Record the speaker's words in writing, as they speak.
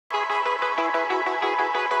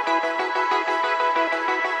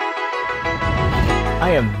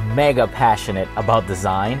I am mega passionate about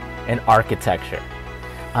design and architecture.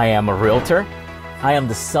 I am a realtor, I am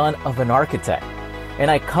the son of an architect,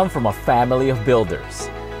 and I come from a family of builders.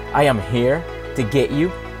 I am here to get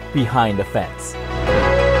you behind the fence.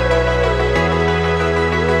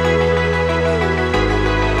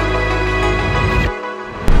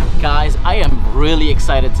 Guys, I am really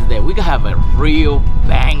excited today. We have a real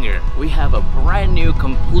banger. We have a brand new,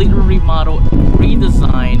 completely remodeled,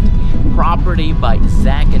 redesigned property by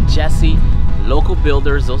Zach and Jesse, local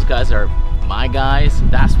builders. Those guys are my guys.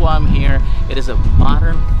 That's why I'm here. It is a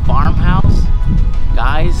modern farmhouse.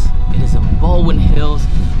 Guys, it is in Baldwin Hills,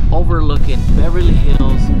 overlooking Beverly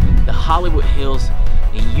Hills, the Hollywood Hills,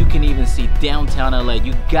 and you can even see downtown LA.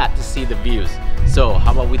 You got to see the views. So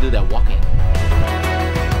how about we do that walk in?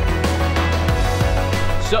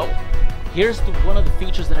 So, here's one of the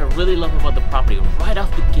features that I really love about the property. Right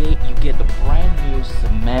off the gate, you get the brand new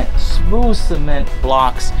cement, smooth cement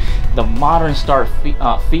blocks, the modern start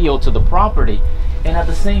feel to the property. And at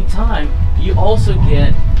the same time, you also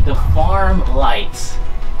get the farm lights.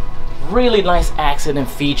 Really nice accent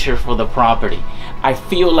feature for the property. I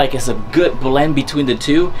feel like it's a good blend between the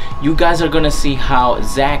two. You guys are gonna see how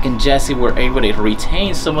Zach and Jesse were able to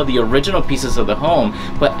retain some of the original pieces of the home,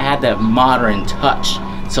 but add that modern touch.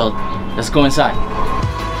 So let's go inside.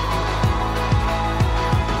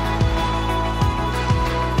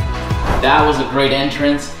 That was a great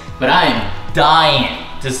entrance, but I am dying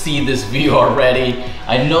to see this view already.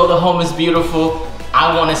 I know the home is beautiful.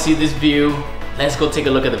 I want to see this view. Let's go take a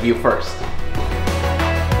look at the view first.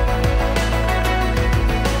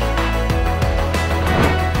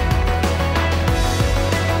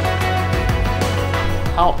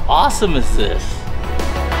 How awesome is this?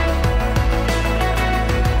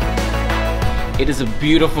 It is a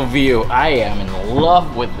beautiful view. I am in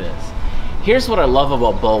love with this. Here's what I love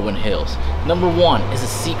about Baldwin Hills. Number one is a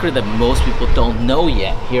secret that most people don't know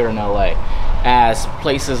yet here in LA. As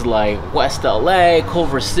places like West LA,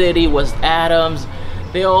 Culver City, West Adams,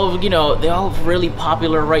 they're all really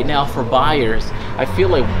popular right now for buyers. I feel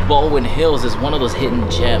like Baldwin Hills is one of those hidden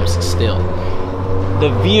gems still. The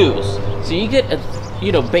views. So you get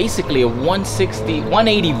basically a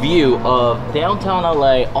 180 view of downtown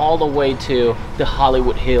LA all the way to the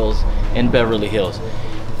Hollywood Hills and Beverly Hills.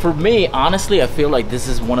 For me, honestly, I feel like this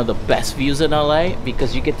is one of the best views in LA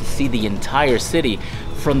because you get to see the entire city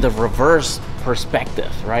from the reverse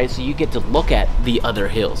perspective, right? So you get to look at the other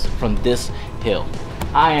hills from this hill.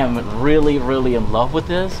 I am really, really in love with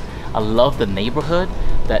this. I love the neighborhood,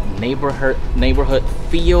 that neighborhood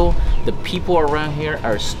feel. The people around here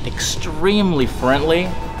are extremely friendly.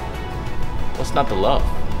 What's not to love?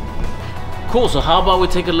 Cool, so how about we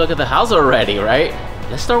take a look at the house already, right?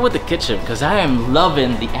 Let's start with the kitchen, because I am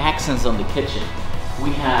loving the accents on the kitchen.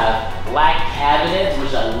 We have black cabinets,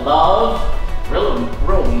 which I love.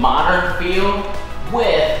 Real modern feel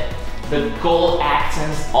with the gold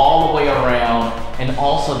accents all the way around, and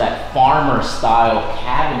also that farmer style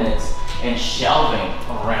cabinets and shelving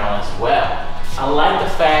around as well. I like the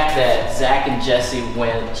fact that Zach and Jesse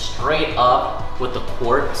went straight up with the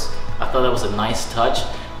quartz. I thought that was a nice touch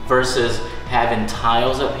versus having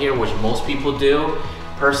tiles up here, which most people do.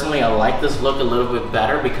 Personally, I like this look a little bit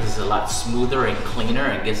better because it's a lot smoother and cleaner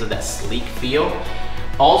and gives it that sleek feel.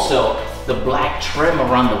 Also, the black trim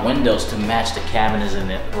around the windows to match the cabinets in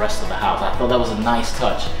the rest of the house. I thought that was a nice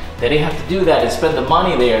touch. They didn't have to do that and spend the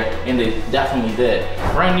money there, and they definitely did.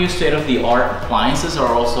 Brand new state-of-the-art appliances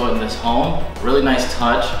are also in this home. Really nice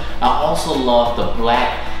touch. I also love the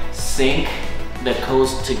black sink that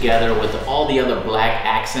goes together with all the other black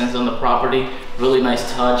accents on the property. Really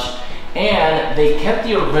nice touch. And they kept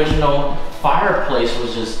the original fireplace,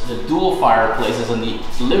 which is the dual fireplaces in the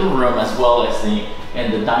living room as well as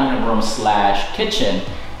in the dining room / kitchen.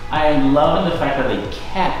 I am loving the fact that they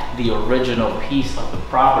kept the original piece of the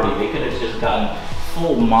property. They could have just gotten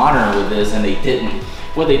full modern with this, and they didn't.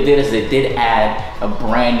 What they did is they did add a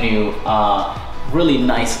brand new, really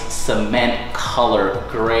nice cement color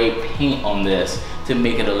gray paint on this to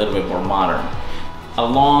make it a little bit more modern.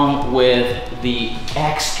 Along with the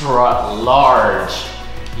extra large,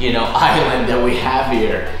 island that we have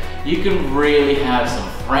here. You can really have some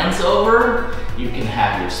friends over. You can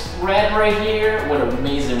have your spread right here with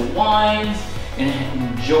amazing wines and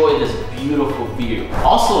enjoy this beautiful view.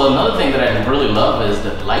 Also, another thing that I really love is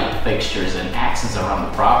the light fixtures and accents around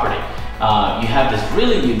the property. You have this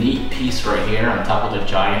really unique piece right here on top of the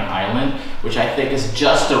giant island, which I think is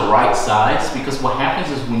just the right size, because what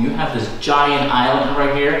happens is when you have this giant island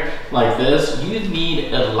right here like this, you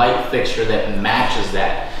need a light fixture that matches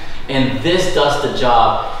that. And this does the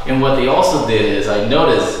job. And what they also did is, I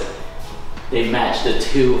noticed they match the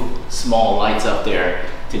two small lights up there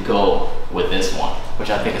to go with this one, which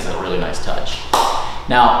I think is a really nice touch.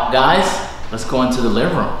 Now, guys, let's go into the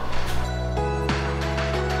living room.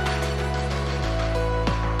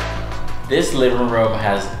 This living room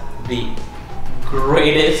has the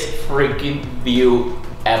greatest freaking view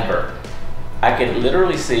ever. I could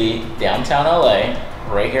literally see downtown LA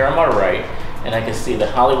right here on my right, and I can see the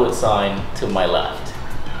Hollywood sign to my left.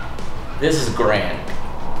 This is grand.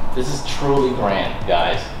 This is truly grand,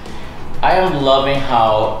 guys. I am loving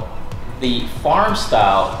how the farm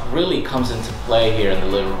style really comes into play here in the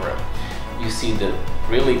living room. You see the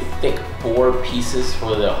really thick board pieces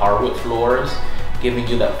for the hardwood floors, giving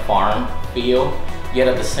you that farm feel. Yet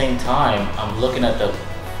at the same time, I'm looking at the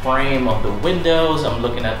frame of the windows, I'm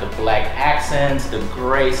looking at the black accents, the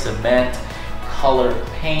gray cement colored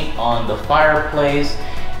paint on the fireplace,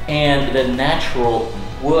 and the natural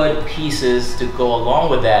wood pieces to go along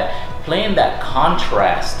with that, playing that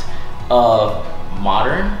contrast of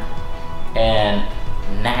modern and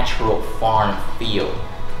natural farm feel.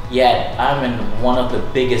 Yet I'm in one of the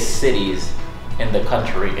biggest cities in the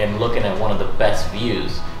country and looking at one of the best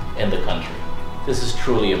views in the country. This is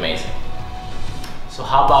truly amazing. So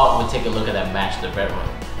how about we take a look at that master bedroom?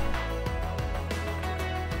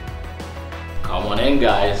 Come on in,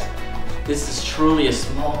 guys. This is truly a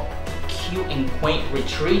small, cute and quaint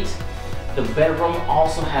retreat. The bedroom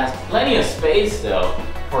also has plenty of space though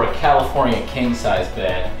for a California king-size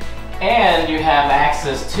bed. And you have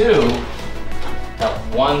access to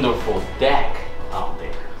that wonderful deck out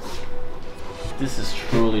there. This is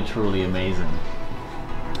truly, truly amazing.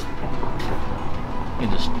 You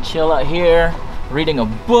can just chill out here, reading a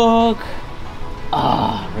book,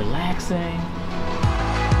 relaxing.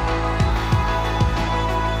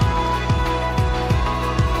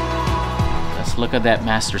 Let's look at that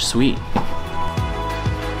master suite.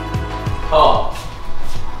 Oh,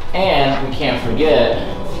 and we can't forget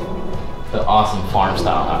the awesome farm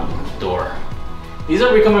style door. These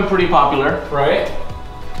are becoming pretty popular, right?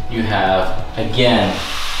 You have, again,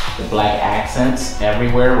 the black accents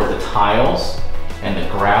everywhere with the tiles, and the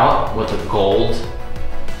grout with the gold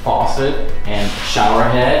faucet and shower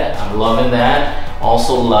head. I'm loving that.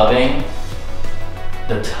 Also loving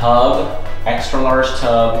the tub, extra large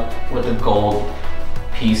tub with the gold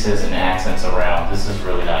pieces and accents around. This is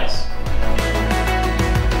really nice.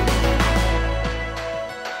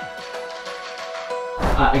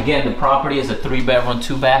 Again, the property is a 3-bedroom,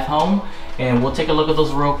 2-bath home, and we'll take a look at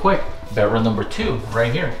those real quick. Bedroom number 2,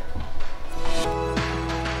 right here.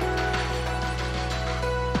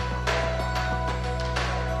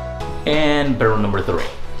 And bedroom number 3.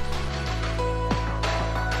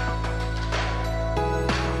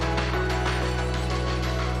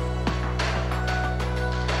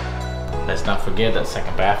 Let's not forget that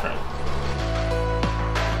second bathroom.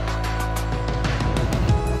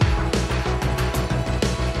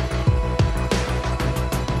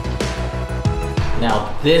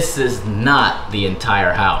 Now, this is not the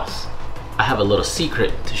entire house. I have a little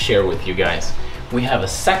secret to share with you guys. We have a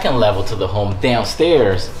second level to the home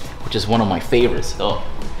downstairs, which is one of my favorites. So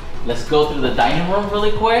let's go through the dining room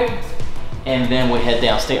really quick, and then we head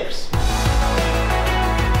downstairs.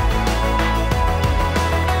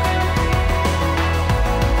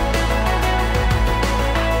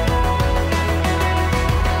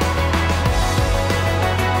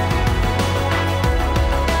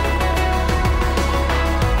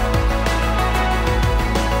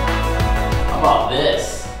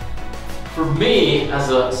 This. For me, as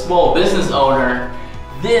a small business owner,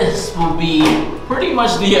 this will be pretty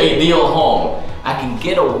much the ideal home. I can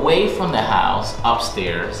get away from the house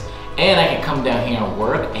upstairs, and I can come down here and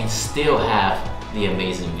work and still have the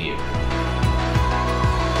amazing view.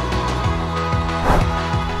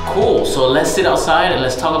 Cool, so let's sit outside and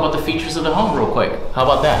let's talk about the features of the home real quick. How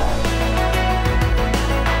about that?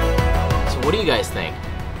 So what do you guys think?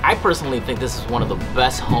 I personally think this is one of the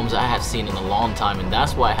best homes I have seen in a long time, and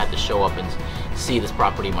that's why I had to show up and see this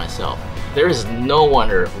property myself. There is no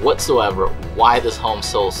wonder whatsoever why this home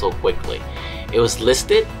sold so quickly. It was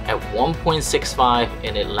listed at 1.65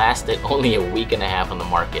 and it lasted only a week and a half on the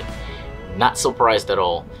market. Not surprised at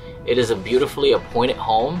all. It is a beautifully appointed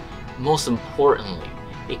home. Most importantly,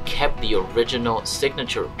 it kept the original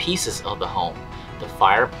signature pieces of the home. The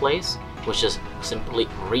fireplace, which is simply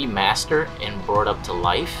remastered and brought up to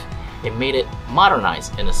life. It made it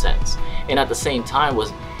modernized in a sense, and at the same time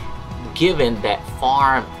was given that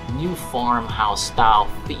new farmhouse style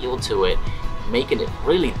feel to it, making it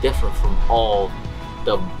really different from all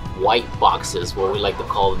the white boxes, what we like to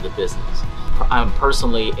call in the business. I'm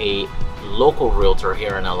personally a local realtor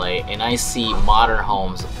here in LA, and I see modern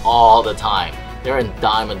homes all the time. They're a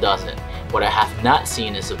dime a dozen. What I have not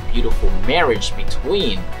seen is a beautiful marriage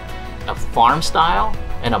between a farm style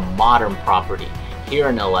and a modern property here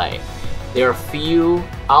in LA. There are few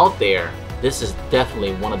out there. This is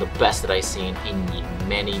definitely one of the best that I've seen in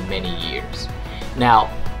many, many years. Now,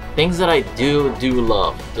 things that I do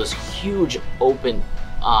love, those huge open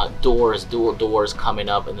doors, dual doors coming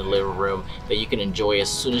up in the living room that you can enjoy as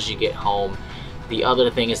soon as you get home. The other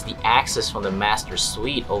thing is the access from the master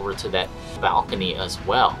suite over to that balcony as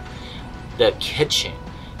well. The kitchen,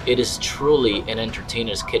 it is truly an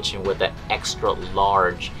entertainer's kitchen with that extra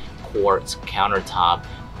large quartz countertop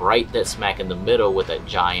right that smack in the middle with that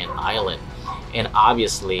giant island. And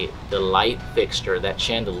obviously the light fixture, that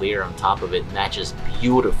chandelier on top of it, matches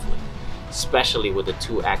beautifully, especially with the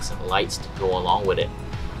 2 accent lights to go along with it.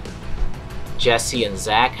 Jesse and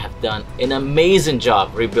Zach have done an amazing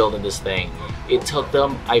job rebuilding this thing. It took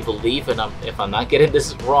them, I believe, and if I'm not getting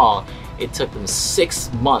this wrong, it took them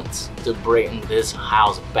 6 months to bring this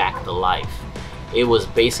house back to life. It was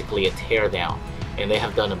basically a teardown, and they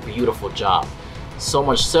have done a beautiful job. So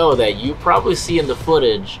much so that you probably see in the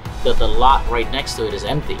footage that the lot right next to it is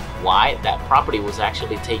empty. Why? That property was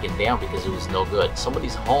actually taken down because it was no good. Some of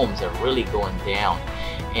these homes are really going down,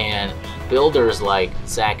 and builders like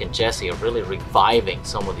Zach and Jesse are really reviving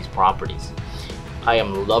some of these properties. I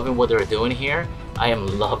am loving what they're doing here. I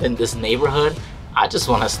am loving this neighborhood. I just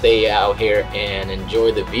want to stay out here and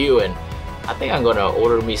enjoy the view, and I think I'm gonna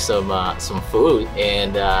order me some food,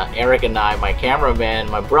 and Eric and I, my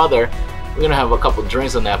cameraman, my brother, we're gonna have a couple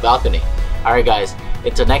drinks on that balcony. All right guys,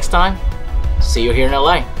 until next time, see you here in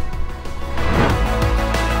LA.